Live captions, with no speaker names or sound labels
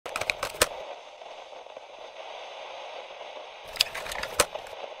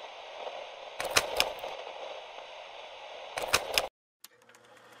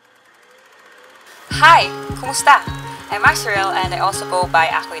Hi! Kumusta? I'm Axel and I also go by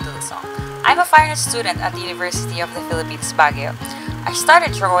Akoy Dulsong. I'm a fine arts student at the University of the Philippines Baguio. I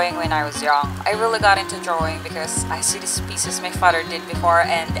started drawing when I was young. I really got into drawing because I see these pieces my father did before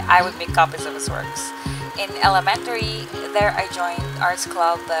and I would make copies of his works. In elementary, there I joined arts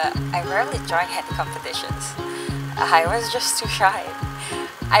club but I rarely joined any competitions. I was just too shy.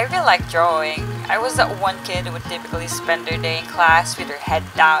 I really like drawing. I was that one kid who would typically spend their day in class with their head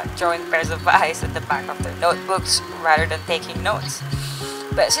down, drawing pairs of eyes at the back of their notebooks rather than taking notes.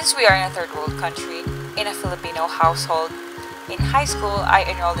 But since we are in a third world country, in a Filipino household, in high school I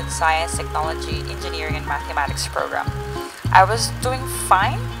enrolled in science, technology, engineering, and mathematics program. I was doing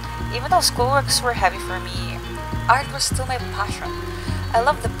fine, even though schoolworks were heavy for me. Art was still my passion. I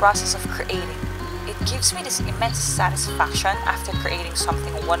love the process of creating. It gives me this immense satisfaction after creating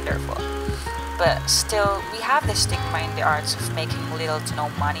something wonderful. But still, we have this stigma in the arts of making little to no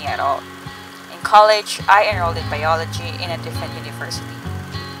money at all. In college, I enrolled in biology in a different university.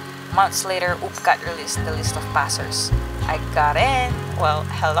 Months later, got released the list of passers. I got in. Well,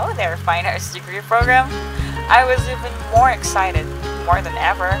 hello there, Fine Arts degree program. I was even more excited, more than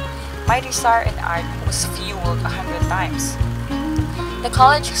ever. My desire in art was fueled 100 times. The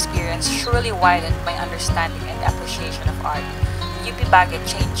college experience surely widened my understanding and appreciation of art. UP Baguio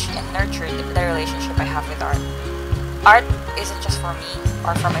changed and nurtured the relationship I have with art. Art isn't just for me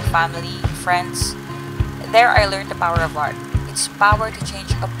or for my family, friends. There I learned the power of art. Its power to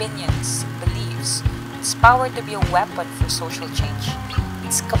change opinions, beliefs. Its power to be a weapon for social change.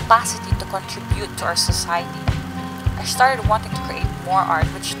 Its capacity to contribute to our society. I started wanting to create more art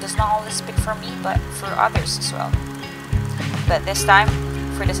which does not only speak for me but for others as well. But this time,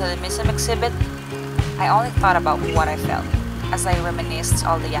 for the Salamisim exhibit, I only thought about what I felt as I reminisced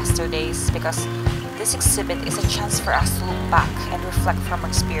all the yesterdays because this exhibit is a chance for us to look back and reflect from our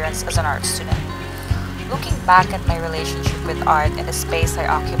experience as an art student. Looking back at my relationship with art and the space I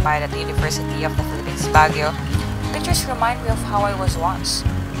occupied at the University of the Philippines Baguio, pictures remind me of how I was once.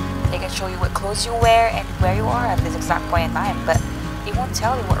 They can show you what clothes you wear and where you are at this exact point in time, but it won't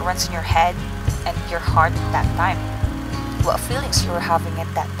tell you what runs in your head and your heart at that time. What feelings you were having at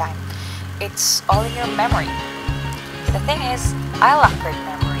that time. It's all in your memory. The thing is, I lack great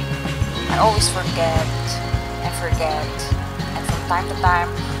memory. I always forget, and from time to time,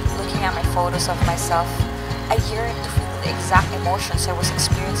 looking at my photos of myself, I yearn to feel the exact emotions I was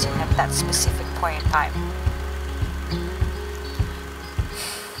experiencing at that specific point in time.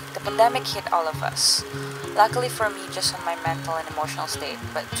 The pandemic hit all of us. Luckily for me, just on my mental and emotional state,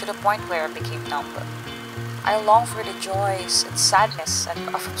 but to the point where I became numb. I long for the joys and sadness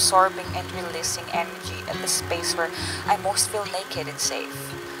of absorbing and releasing energy at the space where I most feel naked and safe,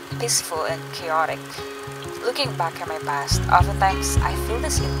 peaceful and chaotic. Looking back at my past, oftentimes I feel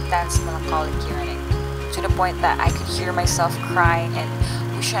this intense melancholic yearning, to the point that I could hear myself crying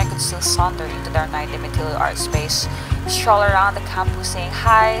and wishing I could still saunter into the night material art space, stroll around the campus saying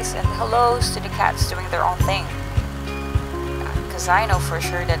hi's and hellos to the cats doing their own thing. Because I know for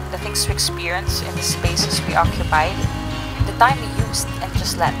sure that the things we experience in the spaces we occupied, the time we used and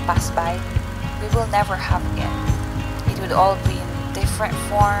just let pass by, we will never have again. It would all be in different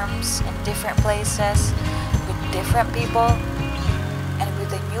forms, in different places, with different people, and with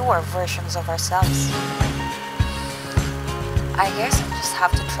the newer versions of ourselves. I guess I just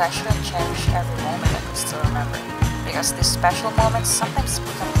have to treasure and cherish every moment I can still remember, because these special moments sometimes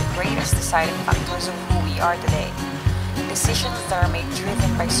become the greatest deciding factors of who we are today. Decisions that are made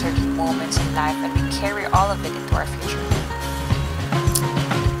driven by certain moments in life and we carry all of it into our future.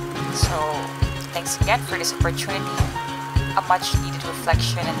 So, thanks again for this opportunity, a much needed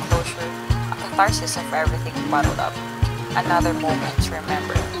reflection and closure, a catharsis of everything bottled up, another moment to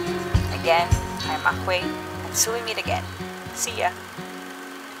remember. Again, I'm Akwe, and till we meet again. See ya!